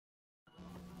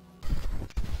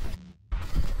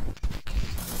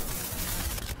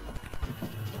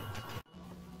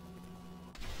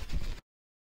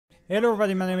Hello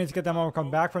everybody, my name is Katam. Welcome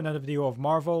back for another video of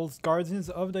Marvel's Guardians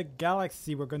of the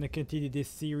Galaxy. We're going to continue this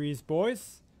series,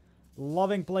 boys.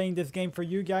 Loving playing this game for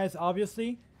you guys,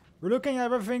 obviously. We're looking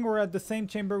at everything. We're at the same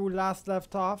chamber we last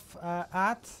left off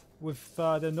at, with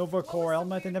the Nova Core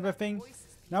helmet and everything.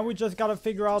 Now we just got to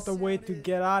figure out a way to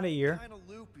get out of here.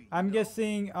 I'm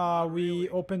guessing we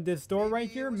open this door right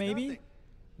here, maybe. Let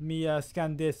me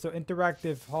scan this. So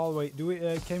interactive hallway.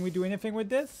 Can we do anything with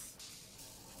this?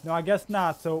 No, I guess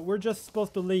not. So we're just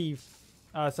supposed to leave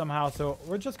somehow. So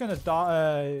we're just gonna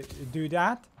do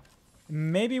that.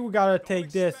 Maybe we gotta take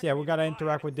this. Yeah, we gotta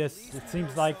interact with this. It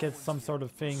seems like it's some sort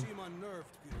of thing.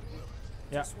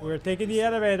 Yeah, we're taking the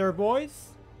elevator, boys.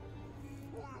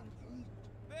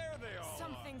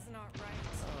 Something's not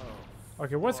right.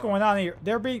 Okay, what's going on here?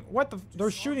 They're being they're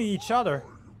shooting each other.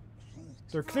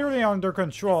 They're clearly under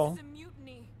control. It's a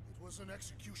mutiny. It was an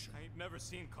execution. I ain't never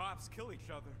seen cops kill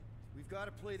each other. We've got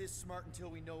to play this smart until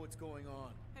we know what's going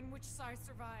on. And which side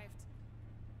survived?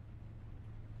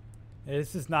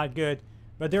 This is not good.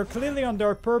 But they're clearly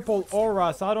under purple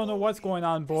aura, so I don't know what's going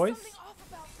on, boys. There's something off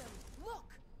about them. Look.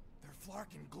 They're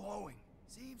flarking glowing.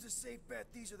 Seems a safe bet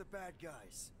these are the bad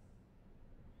guys.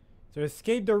 So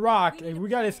escape the rock, and we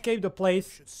gotta escape the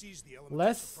place. Should seize the element of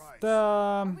Let's surprise.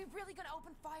 Are we really gonna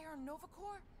open fire on Nova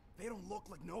Core? They don't look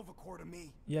like Nova Core to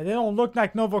me. Yeah, they don't look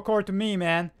like Nova Core to me,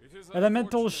 man.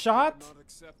 Elemental shot?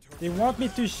 They want me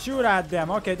to shoot at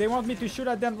them. Okay, they want me to shoot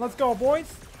at them. Let's go,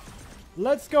 boys.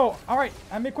 Let's go. Alright,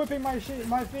 I'm equipping my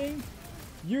thing.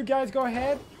 You guys go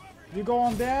ahead. You go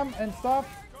on them and stuff.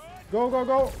 Go, go,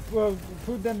 go. We'll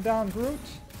put them down, Groot.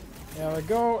 There we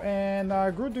go.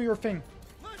 And Groot, do your thing.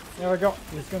 There we go.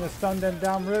 He's gonna stun them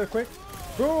down really quick.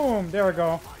 Boom. There we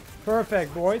go.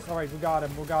 Perfect, boys. Alright, we got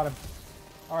him. We got him.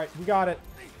 Alright, we got it.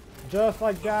 Just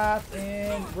like that.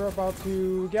 And we're about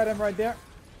to get him right there.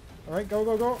 Alright, go,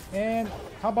 go, go. And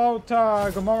how about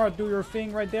Gamora, do your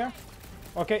thing right there.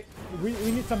 Okay, we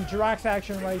need some Drax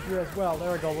action right here as well.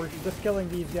 There we go. We're just killing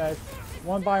these guys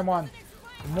one by one.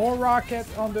 More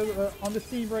rockets on the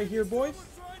scene right here, boys.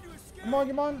 Come on,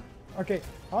 come on. Okay,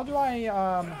 how do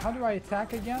I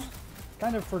attack again?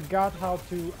 Kind of forgot how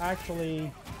to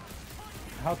actually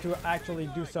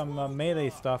do some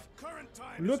melee stuff.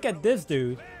 Look at this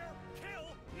dude.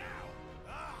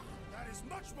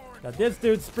 Now this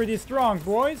dude's pretty strong,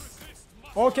 boys.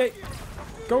 Okay.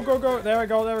 Go, go, go. There we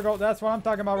go, there we go. That's what I'm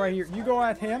talking about right here. You go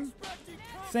at him.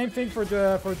 Same thing for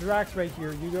Drax right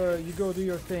here. You go do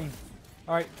your thing.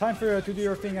 Alright, time for you to do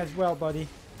your thing as well, buddy.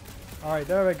 Alright,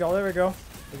 there we go, there we go.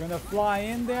 We're gonna fly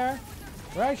in there.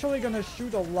 We're actually gonna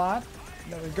shoot a lot.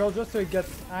 There we go, just so he gets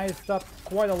iced up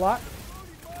quite a lot.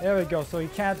 There we go, so he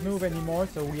can't move anymore,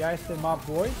 so we iced him up,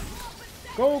 boys.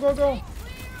 Go, go, go.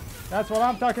 That's what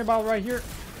I'm talking about right here.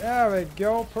 There we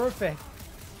go, perfect.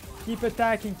 Keep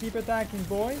attacking,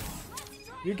 boys.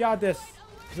 You got this.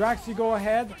 Drax, you go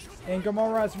ahead, and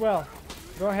Gamora as well.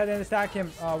 Go ahead and attack him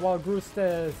while Groot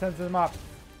sends him up.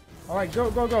 Alright,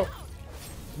 go, go, go.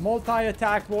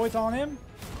 Multi-attack, boys, on him.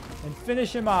 And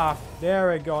finish him off.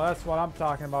 There we go, that's what I'm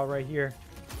talking about right here.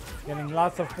 Getting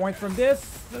lots of points from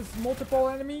this. There's multiple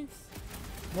enemies.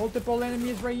 Multiple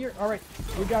enemies right here. Alright,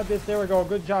 we got this. There we go.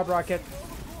 Good job, Rocket.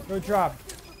 Good job.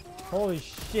 Holy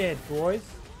shit, boys.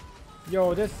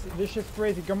 Yo, this shit's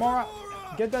crazy. Gamora,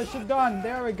 get that shit done.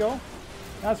 There we go.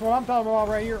 That's what I'm talking about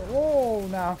right here. Whoa,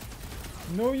 now.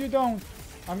 No, you don't.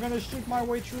 I'm gonna shoot my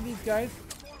way through these guys.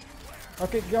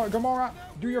 Okay, Gamora,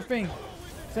 do your thing.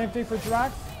 Same thing for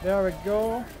Drax. There we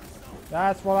go.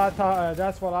 That's what I thought.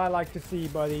 That's what I like to see,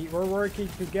 buddy. We're working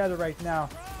together right now.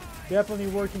 Definitely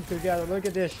working together. Look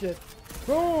at this shit.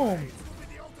 Boom.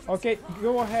 Okay,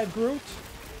 go ahead, Groot.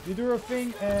 You do your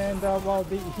thing, and while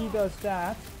he does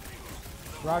that,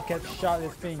 Rocket shot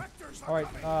his thing. Alright,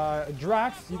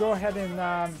 Drax, you go ahead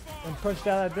and push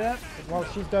that at that while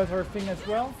she does her thing as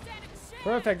well.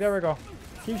 Perfect, there we go.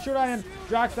 Keep shooting at him.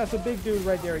 Drax, that's a big dude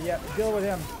right there. Yeah, deal with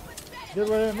him. Deal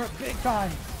with him big time.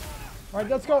 Alright,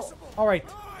 let's go. Alright,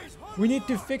 we need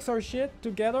to fix our shit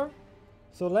together.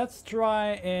 So let's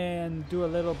try and do a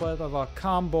little bit of a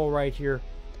combo right here.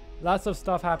 Lots of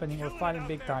stuff happening. We're fighting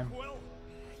big time.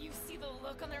 You see the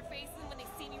look on their faces when they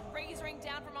see you rain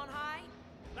down from on high?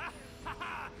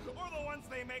 Or the ones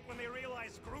they make when they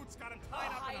realize Groot's got him tied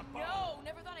up in a bow. I know.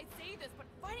 Never thought I'd say this, but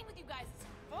fighting with you guys is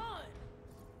fun.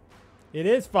 It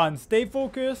is fun. Stay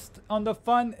focused on the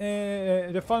fun.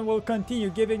 The fun will continue.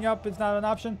 Giving up is not an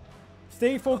option.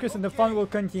 Stay focused and the fun will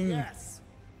continue. Yes.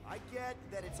 I get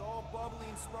that it's all bubbly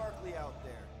and sparkly out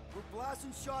there. We're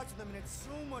blasting shots at them and it's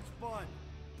so much fun.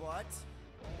 But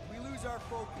we lose our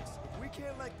focus. If we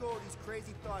can't let go of these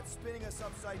crazy thoughts spinning us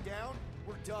upside down,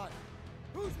 we're done.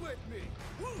 Who's with me?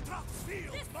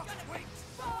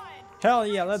 Hell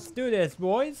yeah, let's do this,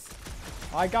 boys.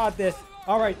 I got this.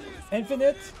 Alright,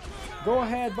 Infinite. Go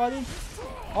ahead, buddy.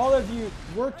 All of you,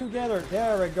 work together.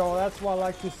 There we go. That's what I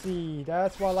like to see.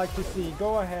 That's what I like to see.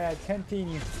 Go ahead,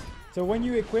 continue. So when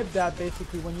you equip that,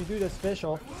 basically, when you do the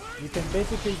special, you can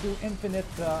basically do infinite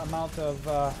amount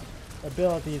of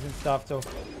abilities and stuff. So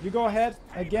you go ahead,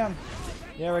 again.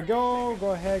 There we go.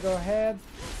 Go ahead, go ahead.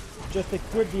 Just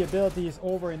equip the abilities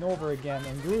over and over again.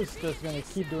 And Groot's just going to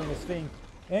keep doing his thing.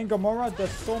 And Gamora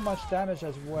does so much damage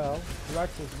as well.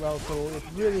 Rex as well. So it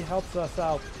really helps us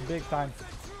out big time.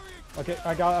 Okay,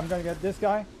 I'm going to get this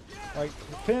guy. Alright,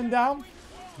 pin him down.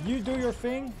 You do your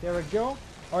thing. There we go.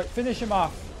 Alright, finish him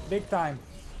off. Big time.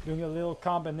 Doing a little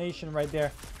combination right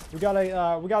there. We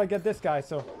gotta get this guy.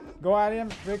 So go at him.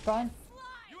 Big time.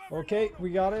 Okay, we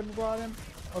got him. Got him.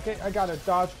 Okay, I got to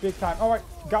dodge big time. Alright,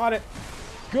 got it.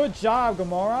 Good job,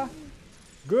 Gamora.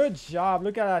 Good job.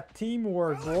 Look at that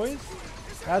teamwork, boys.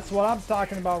 That's what I'm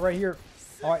talking about right here.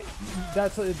 Alright,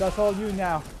 that's all you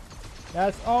now.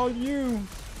 That's all you.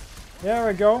 There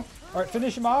we go. Alright,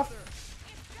 finish him off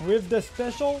with the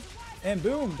special. And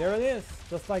boom, there it is.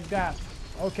 Just like that.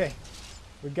 Okay,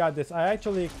 we got this. I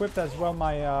actually equipped as well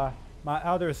my my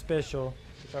other special,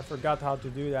 which I forgot how to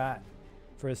do that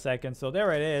for a second. So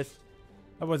there it is.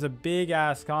 That was a big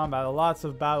ass combat. Lots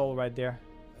of battle right there.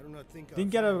 I do not think Didn't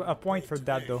get a point for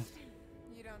that though.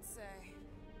 You don't say.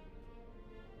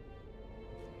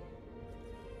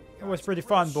 It was pretty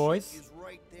fun, boys. Is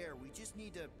right there. We just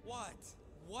need to. What?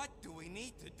 What do we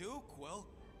need to do, Quill?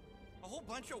 A whole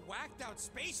bunch of whacked out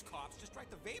space cops just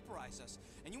tried to vaporize us.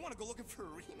 And you want to go looking for a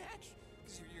rematch?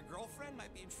 Because your girlfriend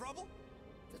might be in trouble?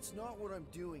 That's not what I'm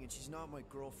doing, and she's not my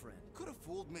girlfriend. Could have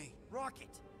fooled me.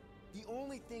 Rocket! The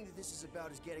only thing that this is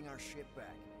about is getting our ship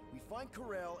back. We find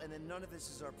Corel, and then none of this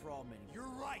is our problem anymore.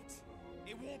 You're right.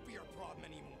 It won't be our problem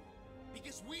anymore.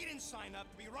 Because we didn't sign up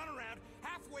to be run around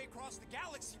halfway across the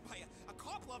galaxy by a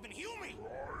cop-loving human.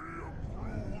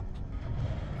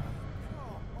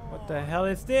 What the hell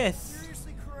is this?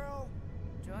 Seriously, Corel?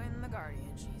 Join the Guardian,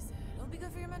 she said. It'll be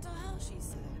good for your mental health, she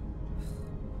said.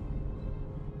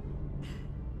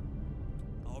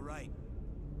 All right.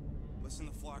 Listen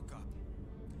to Flark up.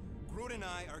 Groot and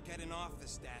I are getting off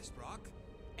this Dastrock.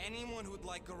 Anyone who'd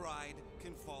like a ride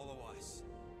can follow us.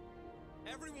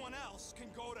 Everyone else can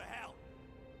go to hell.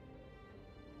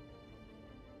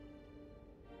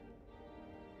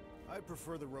 I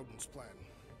prefer the rodent's plan.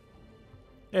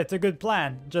 It's a good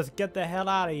plan. Just get the hell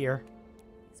out of here.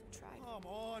 So we tried. Come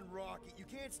on, Rocket. You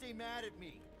can't stay mad at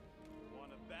me.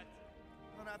 Wanna bet?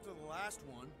 Not after the last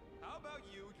one. How about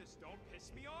you just don't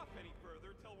piss me off any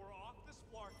further till we're off this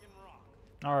Flarkin' rock?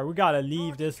 Alright, we gotta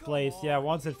leave this place. Yeah,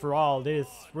 once and for all.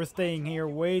 We're staying here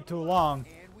way too long.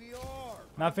 And we are.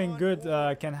 Nothing good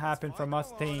can happen from us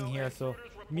staying here. So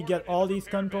let me get all these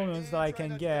components that I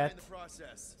can get.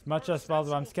 As much as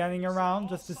possible. I'm scanning around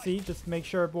just to see, just to make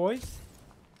sure, boys.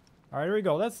 Alright, here we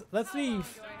go. Let's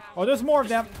leave. Oh, there's more of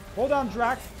them. Hold on,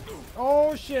 Drax.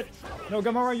 Oh shit. No,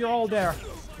 Gamora, you're all there.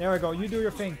 There we go. You do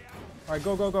your thing. Alright,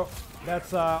 go, go, go.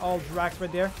 That's all Drax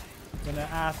right there. Gonna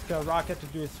ask Rocket to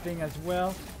do his thing as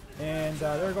well. And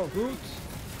there we go. Groot,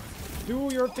 do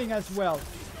your thing as well.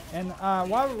 And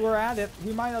while we're at it,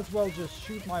 we might as well just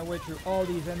shoot my way through all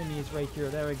these enemies right here.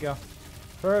 There we go.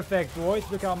 Perfect, boys.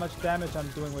 Look how much damage I'm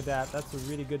doing with that. That's a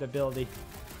really good ability.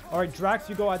 Alright, Drax,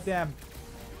 you go at them.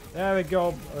 There we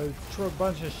go. Throw a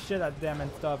bunch of shit at them and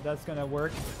stuff. That's gonna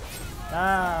work.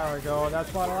 There we go.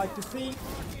 That's what I like to see.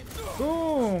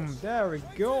 Boom. There we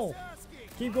go.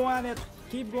 Keep going at it.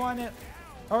 Keep going at it.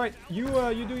 Alright, you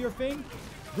do your thing.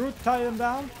 Groot, tie them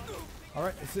down.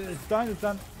 Alright, it's done. It's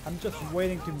done. I'm just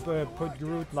waiting to put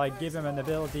Groot, like, give him an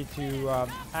ability to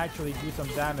actually do some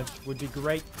damage. Would be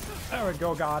great. There we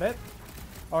go. Got it.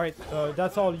 Alright,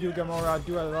 that's all you, Gamora.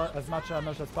 Do as much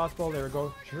as possible. There we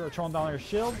go. Throw down your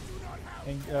shield.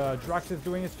 And Drax is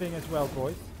doing his thing as well,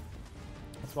 boys.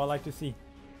 That's what I like to see.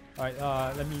 Alright,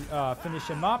 let me finish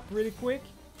him up really quick.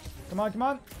 Come on, come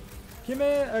on. Kill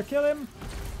him.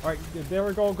 Alright, there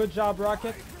we go. Good job,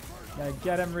 Rocket. Gonna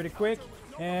get him really quick.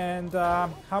 And how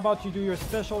about you do your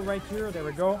special right here? There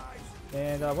we go.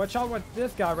 And watch out with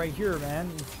this guy right here, man.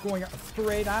 He's going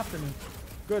straight after me.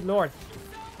 Good lord.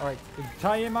 Alright,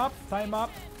 tie him up. Tie him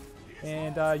up.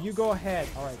 And you go ahead.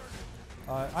 Alright.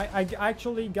 I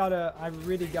actually gotta... I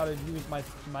really gotta use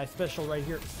my special right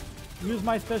here. Use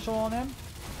my special on him.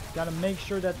 Gotta make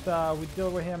sure that we deal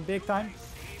with him big time.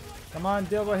 Come on,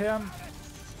 deal with him.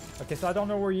 Okay, so I don't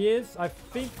know where he is. I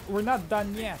think we're not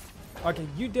done yet. Okay,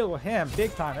 you deal with him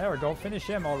big time. There we go. Finish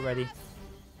him already.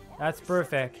 That's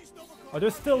perfect. Oh,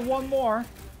 there's still one more.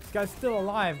 guy's still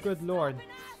alive. Good lord.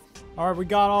 Alright, we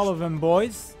got all of them,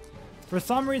 boys. For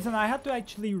some reason, I had to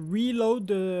actually reload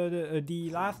the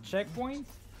last checkpoint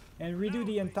and redo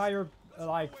the entire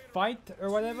like fight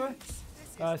or whatever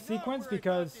sequence,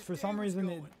 because for some reason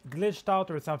it glitched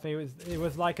out or something. It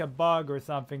was like a bug or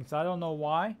something, so I don't know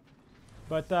why.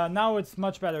 But now it's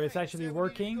much better. It's actually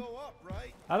working.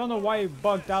 I don't know why it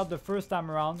bugged out the first time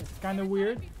around. It's kind of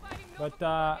weird, but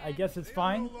I guess it's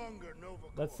fine.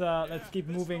 Let's keep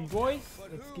moving, boys.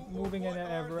 Let's keep moving, and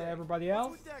everybody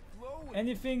else.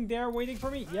 Anything there waiting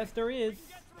for me? Yes, there is.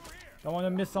 Don't want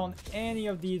to miss on any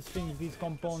of these things, these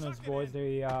components, boys.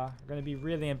 They are going to be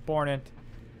really important.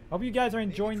 Hope you guys are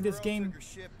enjoying this game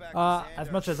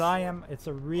as much as I am. It's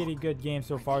a really good game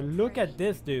so far. Look at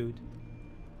this dude.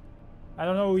 I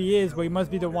don't know who he is, but he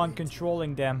must be the one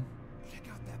controlling them. Check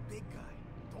out that big guy.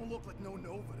 Don't look like no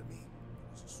Nova to me.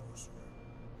 He's a sorcerer.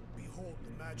 Behold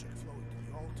the magic flowing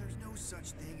to the altar. There's no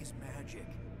such thing as magic,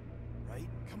 right?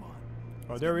 Come on.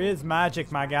 Oh, there is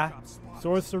magic, my guy.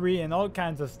 Sorcery and all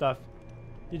kinds of stuff.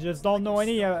 You just don't know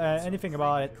anything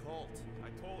about it. I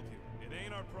told you, it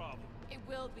ain't our problem. It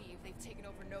will be if they've taken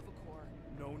over Nova Corps.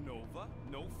 No Nova,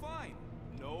 no fine.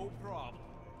 No problem.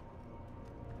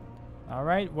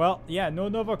 Alright, well, yeah, no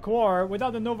Nova Corps.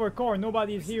 Without the Nova Corps,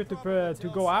 nobody's here to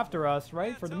go after us,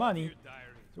 right? For the money.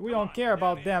 So we don't care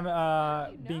about them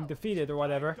being defeated or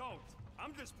whatever.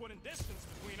 I'm just putting distance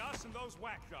between us and those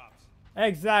whack jobs.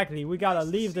 Exactly, we gotta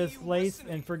leave this place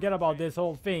and forget about this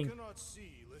whole thing.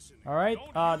 Alright,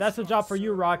 that's a job for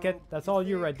you, Rocket. That's all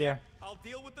you right there. I'll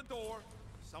deal with the door.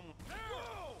 Someone.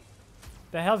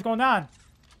 The hell's going on?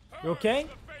 You okay?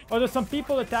 Oh, there's some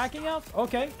people attacking us?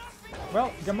 Okay.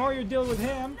 Well, Gamora, you deal with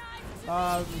him.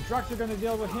 Drax are gonna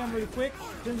deal with him really quick.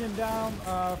 Pin him down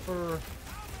for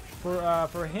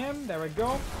him. There we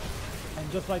go.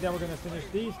 And just like that, we're gonna finish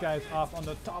these guys off on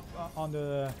the top, on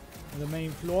the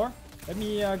main floor. Let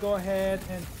me go ahead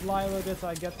and fly a little bit so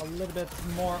I get a little bit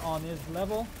more on his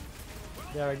level.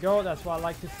 There we go. That's what I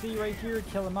like to see right here.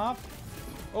 Kill him off.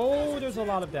 Oh, there's a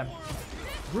lot of them.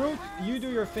 Groot, you do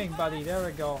your thing, buddy. There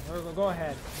we go. There we go. Go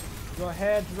ahead. Go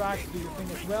ahead, Drax. Do your thing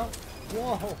as well.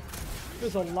 Whoa.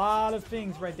 There's a lot of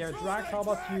things right there. Drax, how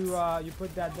about you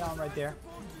put that down right there.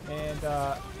 And,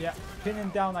 yeah, pin him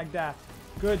down like that.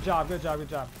 Good job, good job, good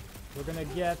job. We're gonna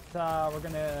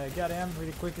get him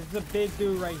really quick. It's a big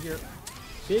dude right here.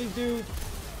 Big dude.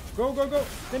 Go, go, go.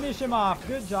 Finish him off.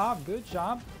 Good job, good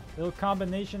job. Little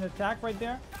combination attack right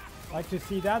there. Like to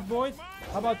see that, boys.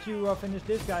 How about you finish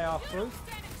this guy off first?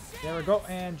 There we go.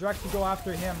 And Drax, you go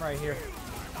after him right here.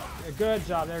 Good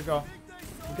job. There we go.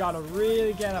 We gotta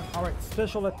really get him. All right,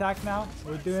 special attack now.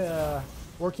 We're doing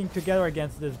working together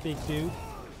against this big dude.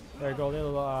 There we go.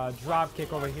 Little drop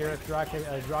kick over here. Drop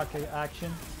kick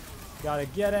action. Gotta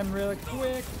get him really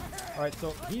quick. All right,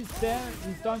 so he's dead.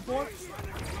 He's done for.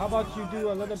 How about you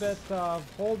do a little bit of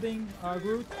holding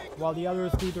Groot while the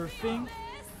others do their thing?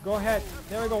 Go ahead.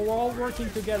 There we go. We're all working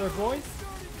together, boys.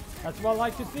 That's what I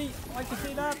like to see. I like to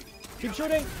see that. Keep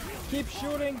shooting. Keep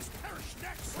shooting.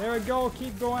 There we go.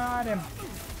 Keep going at him.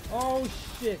 Oh,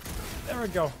 shit. There we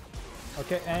go.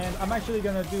 Okay, and I'm actually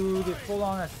going to do the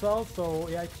full-on assault, so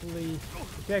he actually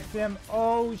protects him.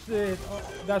 Oh, shit. Oh,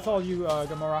 that's all you,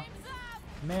 Gamora.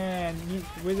 Man,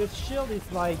 with his shield,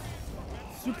 he's like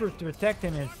super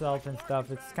protecting himself and stuff.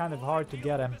 It's kind of hard to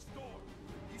get him.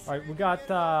 Alright,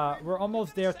 we're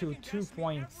almost there to 2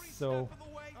 points, so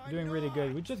we're doing really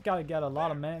good. We just gotta get a lot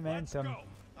of momentum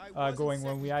going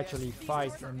when we actually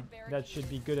fight, and that should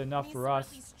be good enough for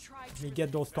us. We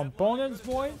get those components,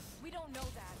 boys. We don't know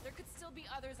that. There could still be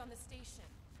others on the station.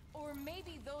 Or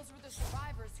maybe those were the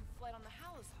survivors who fled on the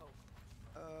Hallows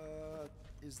Hope.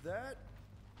 Is that?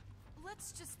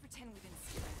 Let's just pretend we didn't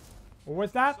see that. What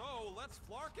was that? So let's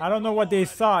flark it. I don't know what they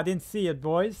saw. I didn't see it,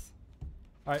 boys.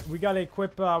 Alright, we gotta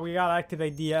equip, we gotta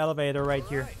activate the elevator right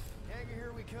here.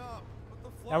 Here we come.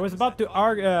 I was about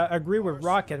to agree with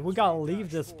Rocket. We gotta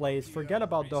leave this place. Forget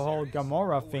about the whole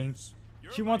Gamora thing.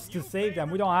 She wants to save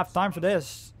them. We don't have time for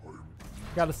this.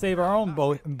 Gotta save our own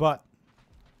butt.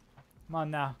 Come on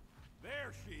now.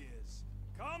 There she is.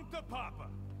 Come to Papa.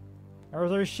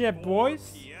 There's our ship,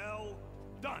 boys. TL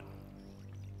done.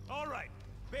 All right.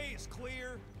 Bay is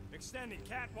clear. Extending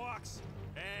catwalks.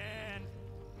 And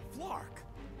Flark.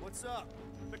 What's up?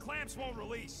 The clamps won't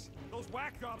release. Those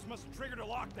whack jobs must have triggered a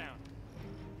lockdown.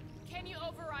 Can you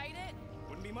override it?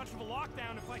 Wouldn't be much of a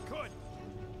lockdown if I could.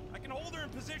 I can hold her in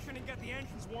position and get the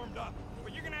engines warmed up,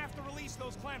 but you're gonna have to release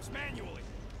those clamps manually.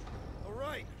 All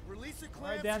right, release the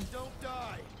clamps then. and don't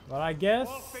die. Well, I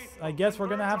guess we're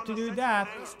gonna have to do that.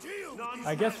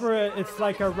 I guess it's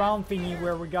like a round thingy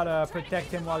where we gotta protect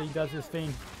him while he does his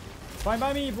thing. Fine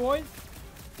by me, boys.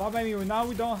 Fine by me. Now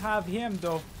we don't have him,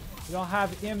 though. We don't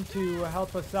have him to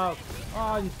help us out.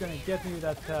 Oh, he's gonna get me with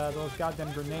that, those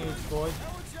goddamn grenades, boys.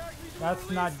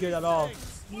 That's not good at all.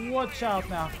 Watch out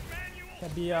now. Can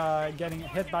be getting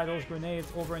hit by those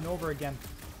grenades over and over again.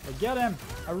 But get him.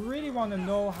 I really want to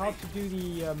know how to do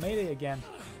the melee again.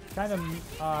 Kind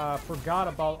of forgot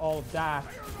about all of that.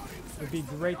 It'd be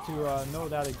great to know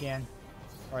that again.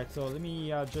 Alright, so let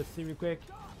me just see real quick.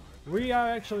 We are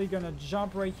actually gonna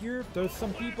jump right here. There's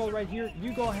some people right here.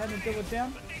 You go ahead and deal with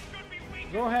them.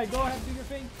 Go ahead, do your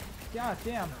thing. God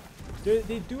damn.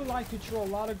 They do like to throw a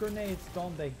lot of grenades,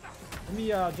 don't they? Let me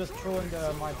just throw in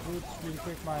my boots really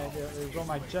quick. There go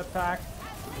my jetpack.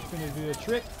 It's gonna do the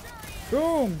trick.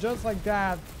 Boom! Just like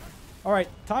that. Alright,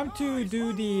 time to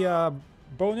do the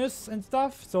bonus and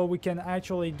stuff, so we can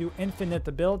actually do infinite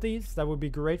abilities. That would be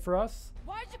great for us.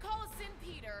 Why'd you call us in,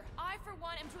 Peter? I, for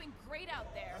one, am doing great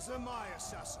out there. As am I,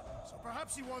 assassin. So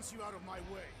perhaps he wants you out of my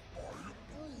way.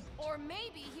 Or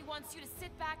maybe he wants you to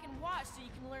sit back and watch so you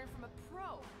can learn from a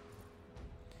pro.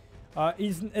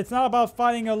 It's not about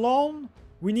fighting alone.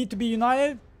 We need to be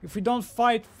united. If we don't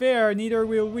fight fair, neither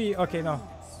will we. Okay, no.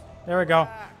 There we go.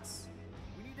 Backs.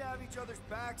 We need to have each other's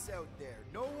backs out there.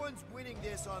 No one's winning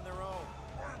this on their own.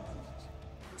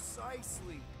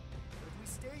 Precisely. But if we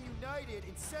stay united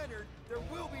and centered, there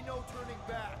will be no turning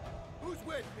back. Who's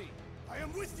with me? I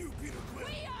am with you, Peter Quill.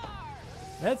 We are!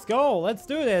 Let's go. Let's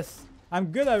do this. I'm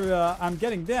good at I'm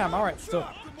getting them. All right, so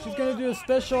she's gonna do a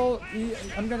special.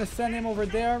 I'm gonna send him over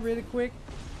there really quick.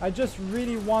 I just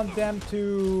really want them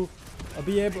to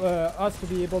be able, us to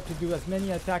be able to do as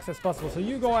many attacks as possible. So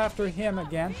you go after him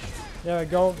again. There we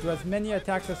go. Do as many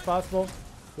attacks as possible.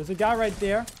 There's a guy right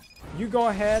there. You go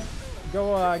ahead.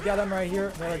 Go get him right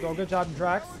here. There we go. Good job,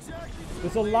 Drax.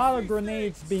 There's a lot of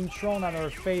grenades being thrown at our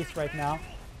face right now.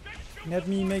 Let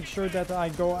me make sure that I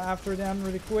go after them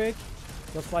really quick.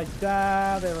 Just like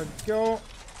that. There we go.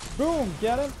 Boom.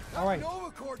 Get him. All right.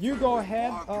 You go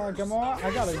ahead, Gamora.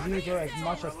 I gotta use her as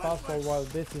much as possible while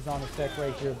this is on effect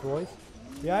right here, boys.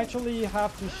 We actually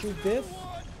have to shoot this.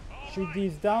 Shoot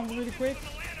these down really quick.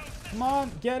 Come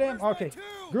on. Get him. Okay.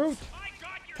 Groot.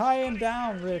 Tie him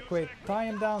down really quick. Tie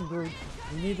him down, Groot.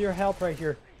 We need your help right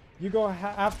here. You go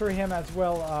after him as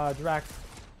well, Drax.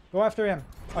 Go after him.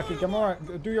 Okay,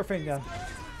 Gamora, do your thing then.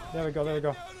 There we go, there we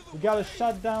go. We gotta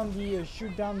shut down the,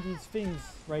 shoot down these things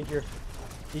right here.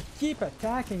 They keep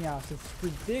attacking us. It's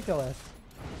ridiculous.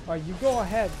 Alright, you go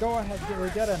ahead,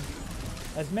 get him.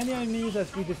 As many enemies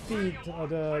as we defeat,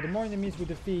 the more enemies we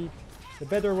defeat, the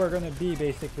better we're gonna be,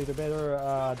 basically. The better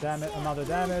amount of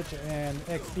damage and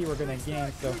XP we're gonna gain.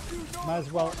 So, might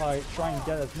as well try and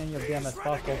get as many of them as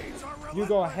possible. You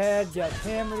go ahead, get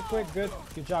him really quick. Good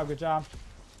job, good job.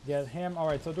 Get him.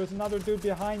 Alright, so there's another dude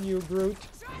behind you, Groot.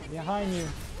 Behind you.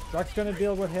 Drax's gonna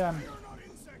deal with him.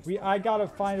 I gotta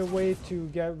find a way to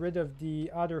get rid of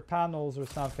the other panels or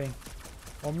something.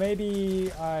 Or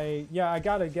maybe I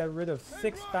gotta get rid of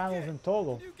 6 panels in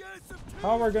total.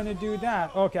 How are we gonna do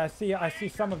that? Okay, I see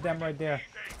some of them right there.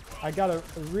 I gotta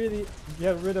really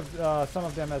get rid of some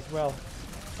of them as well.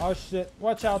 Oh shit,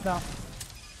 watch out now.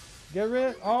 Get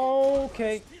rid,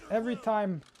 okay. Every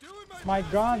time my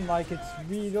gun, like it's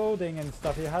reloading and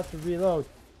stuff, it has to reload.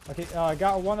 Okay, I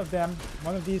got one of them,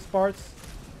 one of these parts.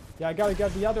 Yeah, I gotta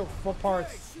get the other 4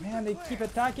 parts. Man, they keep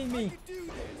attacking me.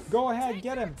 Go ahead,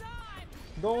 get him.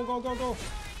 Go, go, go, go.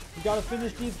 We gotta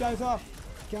finish these guys off.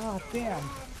 God damn.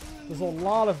 There's a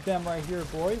lot of them right here,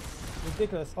 boys.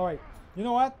 Ridiculous. Alright, you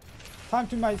know what? Time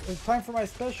for my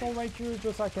special right here,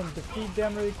 just so I can defeat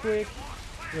them really quick.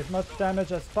 With as much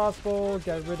damage as possible.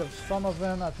 Get rid of some of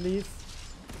them at least.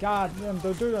 God damn,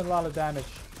 they're doing a lot of damage.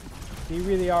 They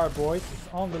really are, boys. It's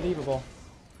unbelievable.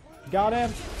 Got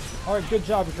him. Alright, good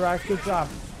job, Drax. Good job.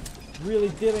 Really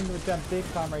dealing with them big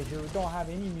time right here. We don't have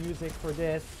any music for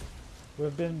this. Would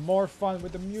have been more fun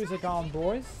with the music on,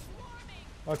 boys.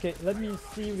 Okay, let me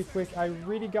see really quick. I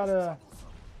really gotta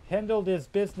handle this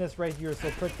business right here. So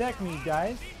protect me,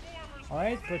 guys.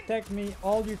 Alright, protect me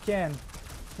all you can.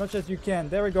 As much as you can.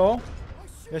 There we go.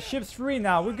 The ship's free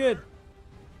now. We're good.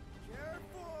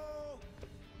 Careful!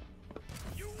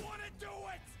 You want to do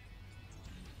it?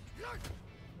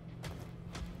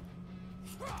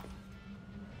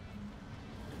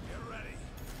 Get ready.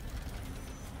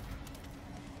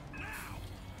 Now!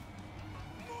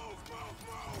 Move, move,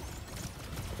 move!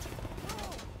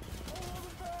 Hold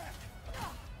him back!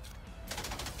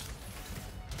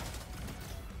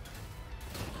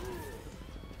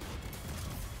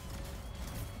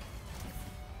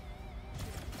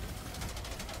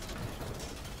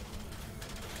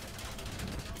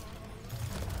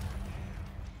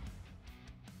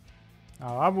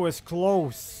 Oh, I was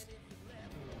close.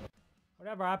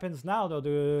 Whatever happens now, though,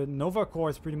 the Nova core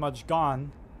is pretty much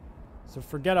gone. So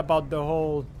forget about the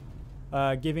whole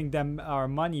giving them our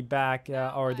money back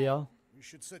ordeal. We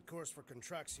should set course for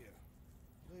Contraxia.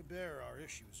 Lay bare our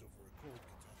issues over a cold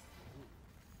catastrophe.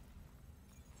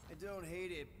 I don't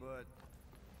hate it, but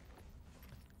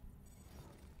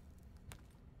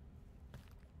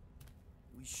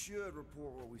we should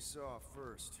report what we saw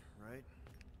first, right?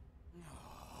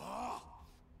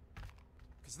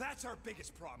 Because that's our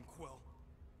biggest problem, Quill.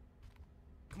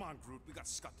 Come on, Groot, we got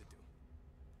scut to do.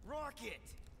 Rocket!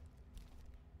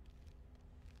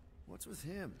 What's with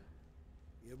him?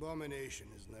 The Abomination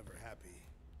is never happy.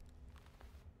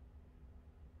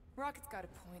 Rocket's got a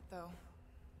point, though.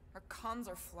 Our comms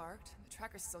are flarked, the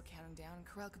tracker's still counting down, and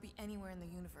Corel could be anywhere in the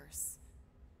universe.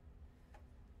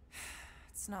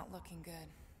 It's not looking good.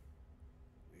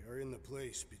 We are in the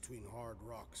place between hard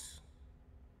rocks.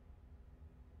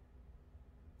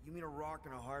 You mean a rock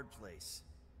in a hard place?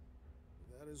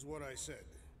 That is what I said.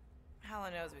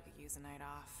 Hala knows we could use a night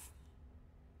off.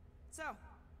 So,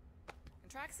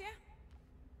 Contraxia?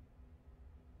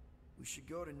 We should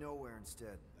go to Knowhere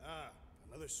instead. Ah,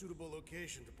 another suitable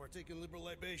location to partake in liberal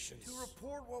libations. To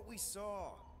report what we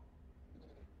saw.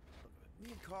 Me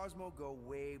and Cosmo go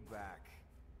way back.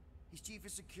 He's chief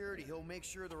of security. He'll make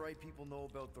sure the right people know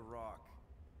about the rock.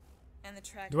 And the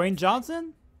tracker. Dwayne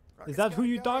Johnson? Rocket's Is that got who a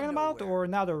you're guy talking about, Knowhere. or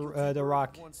now Kill two the birds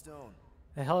Rock? with one stone.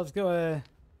 The hell, let's go. Okay.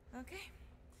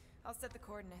 I'll set the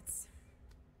coordinates.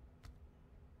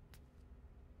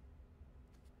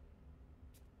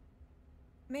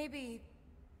 Maybe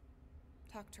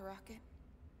talk to Rocket.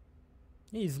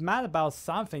 He's mad about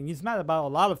something. He's mad about a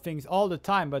lot of things all the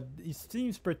time, but he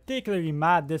seems particularly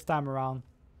mad this time around.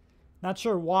 Not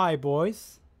sure why,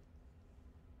 boys.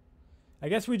 I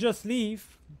guess we just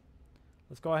leave.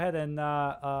 Let's go ahead and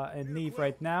leave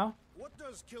right now. What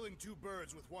does killing two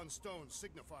birds with one stone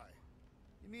signify?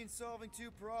 You mean solving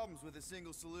two problems with a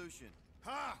single solution?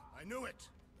 Ha! I knew it!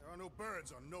 There are no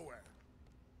birds on Knowhere.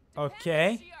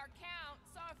 Okay. Depends, our count.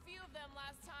 Saw a few of them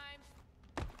last time.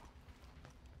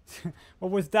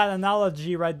 What was that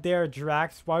analogy right there,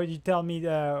 Drax? Why would you tell me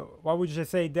why would you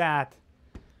say that?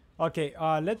 Okay,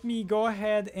 let me go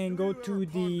ahead and go to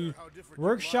the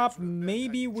workshop.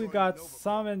 Maybe we got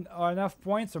some enough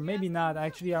points, or maybe not.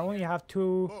 Actually, I only have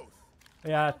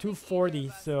yeah,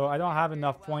 240, so I don't have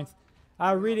enough points.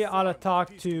 I really ought to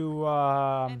talk to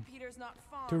And Peter's not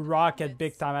fond of Rocket helmets.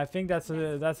 big time. I think that's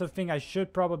a thing I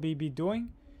should probably be doing.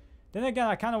 Then again,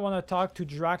 I kind of want to talk to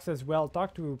Drax as well.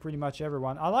 Talk to pretty much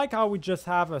everyone. I like how we just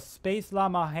have a space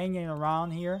llama hanging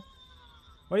around here.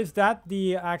 What is that?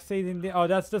 The accessing the... Oh,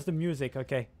 that's just the music.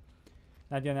 Okay.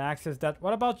 Not gonna access that.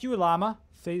 What about you, llama?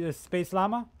 Say the space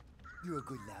llama? You're a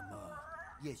good llama.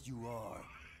 Yes, you are.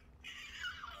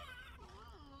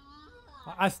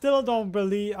 I still don't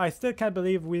believe... I still can't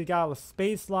believe we got a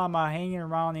space llama hanging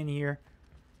around in here.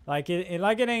 Like it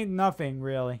ain't nothing,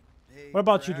 really. Hey, What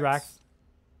about you, Drax?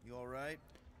 You alright?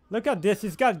 Look at this.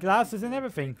 He's got glasses and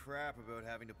everything. Crap about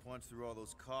having to punch through all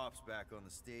those cops back on the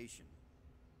station.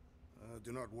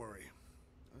 Do not worry.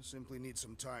 I simply need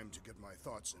some time to get my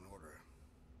thoughts in order.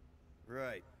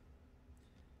 Right.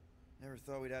 Never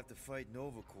thought we'd have to fight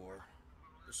Nova Corps.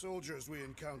 The soldiers we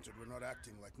encountered were not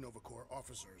acting like Nova Corps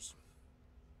officers.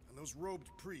 And those robed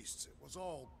priests, it was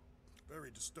all very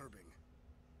disturbing.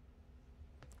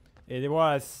 It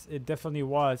was. It definitely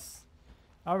was.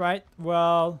 Alright,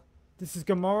 well, this is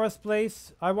Gamora's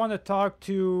place. I want to talk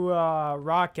to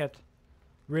Rocket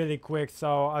really quick,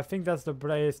 so I think that's the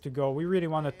place to go. We really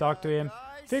want to talk to him.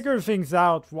 Guys? Figure things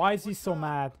out. Why is he so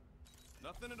mad?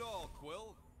 Nothing at all,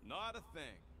 Quill. Not a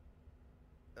thing.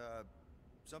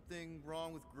 Something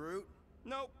wrong with Groot?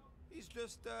 Nope. He's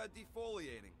just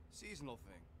defoliating. Seasonal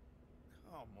thing.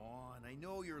 Come on, I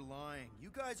know you're lying. You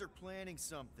guys are planning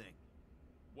something.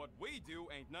 What we do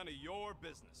ain't none of your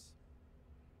business.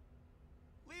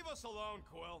 Leave us alone,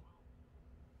 Quill.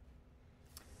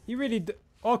 He really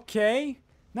okay.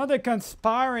 Now they're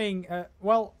conspiring.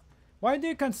 Well, why are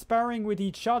they conspiring with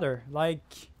each other?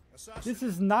 Like, this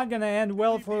is not gonna end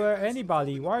well for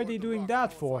anybody. Why are they doing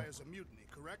that for? As a mutiny,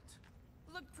 correct?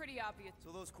 Looked pretty obvious.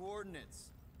 So those coordinates.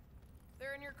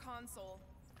 They're in your console.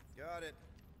 Got it.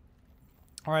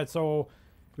 Alright, so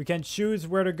we can choose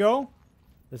where to go.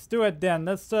 Let's do it then.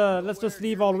 Let's just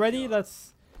leave already.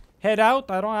 Let's head out.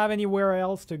 I don't have anywhere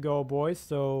else to go, boys.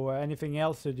 So anything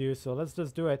else to do. So let's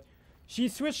just do it. She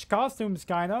switched costumes,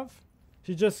 kind of.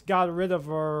 She just got rid of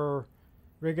her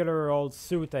regular old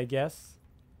suit, I guess.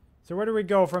 So where do we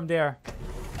go from there?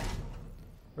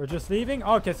 We're just leaving?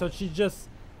 Okay, so she just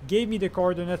gave me the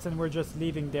coordinates and we're just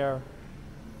leaving there.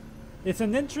 It's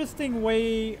an interesting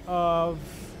way of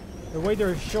the way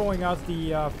they're showing us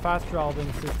the fast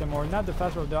traveling system, or not the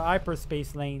fast travel, the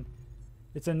hyperspace lane.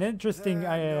 It's an interesting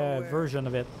version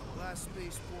of it. Last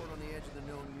spaceport on the edge of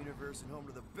the known universe and home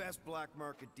to the best black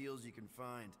market deals you can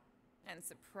find. And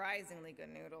surprisingly good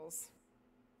noodles.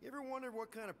 You ever wondered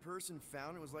what kind of person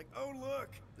found it? It was like, oh look,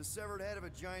 the severed head of a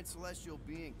giant celestial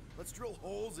being. Let's drill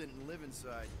holes in it and live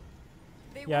inside.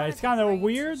 Yeah, it's kind of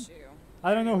weird.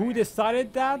 I don't know who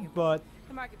decided that, but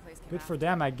good for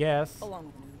them, I guess. Along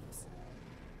with the noodles.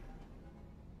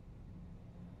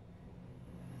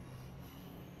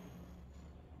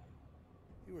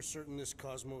 You are certain this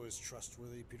Cosmo is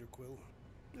trustworthy, Peter Quill?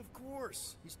 Of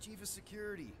course, he's chief of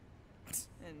security.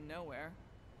 And Knowhere.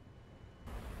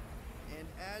 And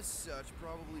as such,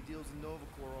 probably deals in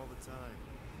Novacore all the time.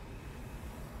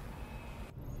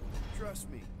 Trust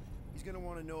me, he's gonna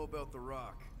want to know about the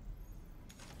rock.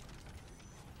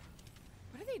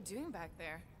 What are they doing back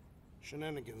there?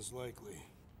 Shenanigans, likely.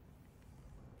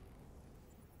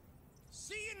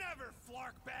 See you never,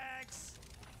 flark bags!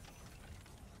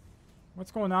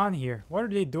 What's going on here? What are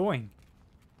they doing?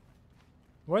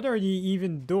 What are they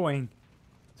even doing?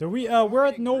 So we're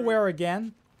at Knowhere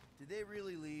again. Did they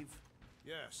really leave?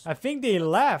 Yes. I think they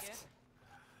left. Do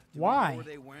we know Why? where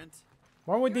they went?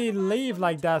 Why would they leave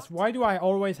like that? Why do I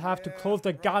always have to close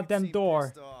the goddamn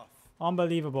door?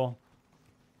 Unbelievable.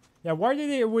 Yeah, why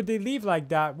would they leave like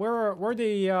that? Where were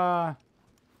they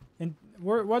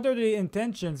what are the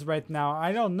intentions right now?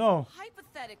 I don't know.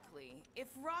 Hypothetically, if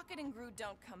Rocket and Groot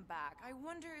don't come back, I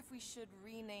wonder if we should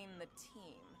rename the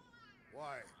team.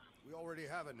 Why? We already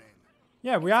have a name.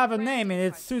 Yeah, we have a name and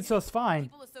it suits us fine.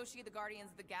 People associate the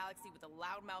Guardians of the Galaxy with a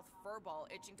loudmouth furball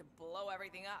itching to blow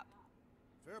everything up.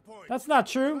 Fair point. That's not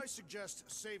true. I suggest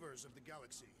Savers of the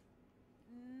Galaxy.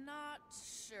 Not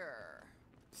sure.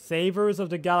 Savers of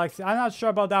the Galaxy. I'm not sure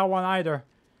about that one either.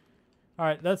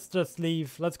 Alright, let's just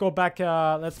leave. Let's go back,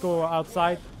 let's go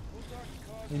outside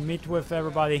and meet with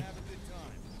everybody.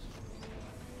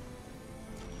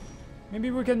 Maybe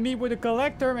we can meet with the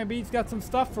Collector. Maybe he's got some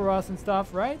stuff for us and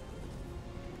stuff, right?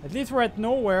 At least we're at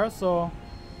Knowhere, so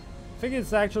I think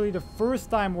it's actually the first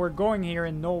time we're going here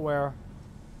in Knowhere,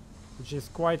 which is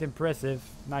quite impressive,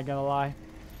 not gonna lie.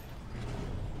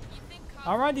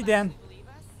 Alrighty then.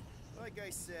 Like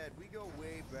I said, we go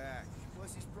way back.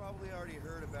 Plus, he's probably already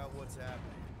heard about what's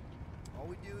happening. All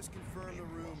we do is confirm the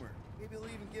rumor. Maybe he'll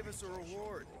even give us a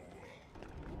reward.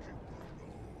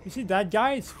 You see, that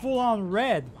guy is full on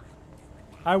red.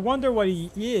 I wonder what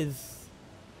he is.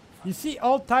 You see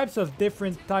all types of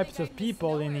different types of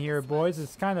people in here, boys.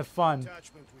 It's kind of fun.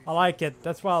 I like it.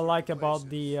 That's what I like about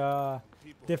the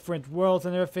different worlds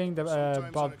and everything.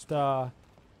 About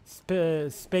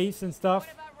space and stuff.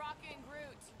 What about Rocket and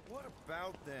Groot? What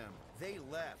about them? They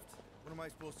left. What am I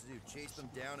supposed to do? Chase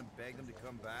them down and beg them to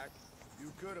come back?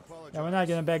 You could apologize. Yeah, we're not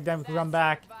gonna beg them to come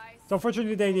back. So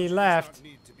fortunately they left.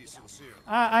 Need to be sincere.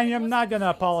 I am not gonna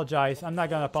apologize. I'm not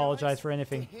gonna apologize for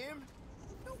anything. To him?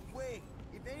 No way.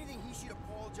 If anything, he should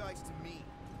apologize to me.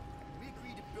 We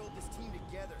agreed to build this team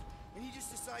together, and he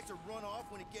just decides to run off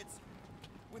when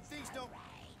things don't.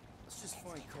 Let's just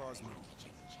find Cosmo.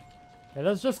 Yeah,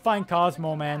 let's just find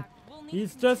Cosmo, man.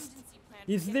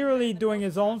 He's literally doing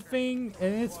his own thing,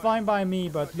 and it's fine by me,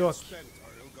 but look,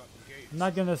 I'm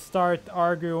not gonna start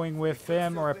arguing with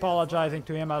him or apologizing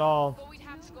to him at all.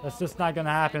 That's just not gonna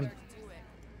happen. How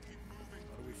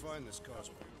do we find this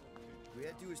Cosmo? We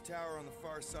head to his tower on the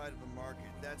far side of the market.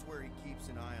 That's where he keeps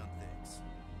an eye on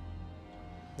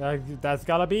things. That's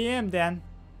gotta be him then.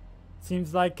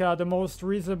 Seems like the most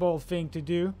reasonable thing to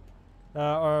do,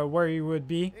 or where he would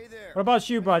be. Hey there. What about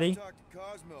you, buddy? Talk to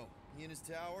Cosmo. He in his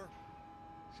tower?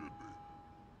 Should be.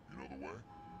 You know the way?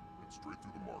 It's straight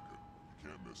through the market. You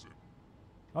can't miss it.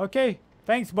 Okay,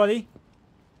 thanks, buddy.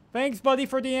 Thanks, buddy,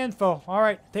 for the info. All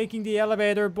right, taking the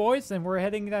elevator, boys, and we're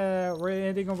heading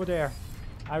over there.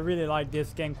 I really like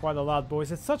this game quite a lot,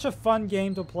 boys. It's such a fun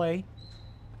game to play.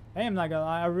 I am not gonna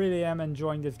lie, I really am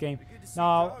enjoying this game.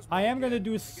 Now, I am gonna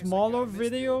do smaller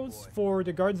videos for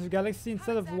the Guardians of the Galaxy.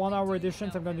 Instead of 1 hour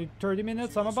editions, I'm gonna do 30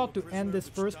 minutes. I'm about to end this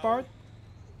first part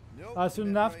soon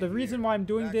enough. The reason why I'm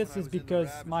doing this is because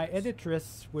my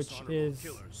editress, which is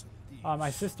my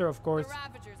sister, of course,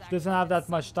 doesn't have that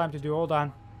much time to do. Hold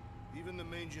on. Even the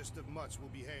mangiest of mutts will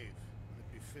behave when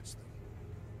it befits them.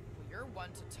 Well, you're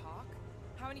one to talk.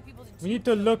 How many people did We you need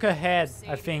to kill look to ahead, save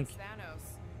I think. against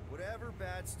Thanos? Whatever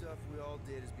bad stuff we all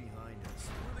did is behind us.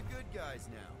 We're the good guys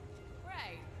now.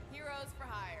 Right. Heroes for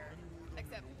hire.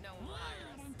 Except no one will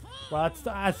hire us.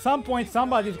 Well, at some point,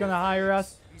 somebody's gonna hire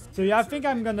us. So yeah, I think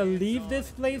I'm gonna leave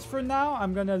this place for now.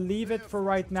 I'm gonna leave it for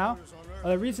right now.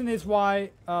 The reason is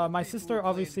why my sister,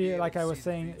 obviously, like I was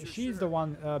saying, she's the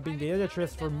one being the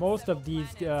editress for most of these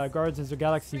Guardians of the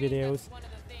Galaxy videos.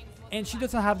 And she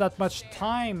doesn't have that much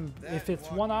time. If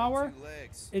it's 1 hour,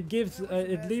 it gives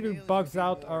it literally bugs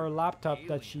out our laptop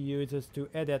that she uses to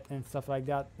edit and stuff like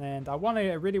that. And I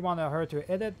really want her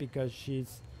to edit because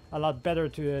she's a lot better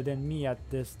than me at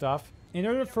this stuff. In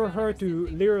order for her to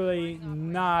literally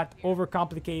not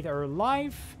overcomplicate her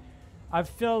life, I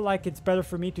feel like it's better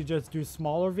for me to just do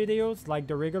smaller videos like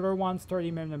the regular ones,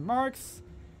 30-minute marks.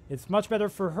 It's much better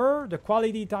for her. The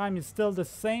quality time is still the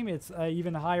same. It's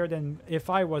even higher than if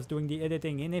I was doing the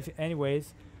editing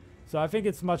anyways. So I think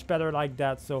it's much better like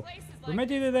that. So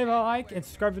remember to leave a like and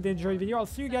subscribe if you enjoyed the video. I'll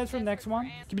see you guys for the next one.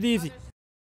 Keep it easy.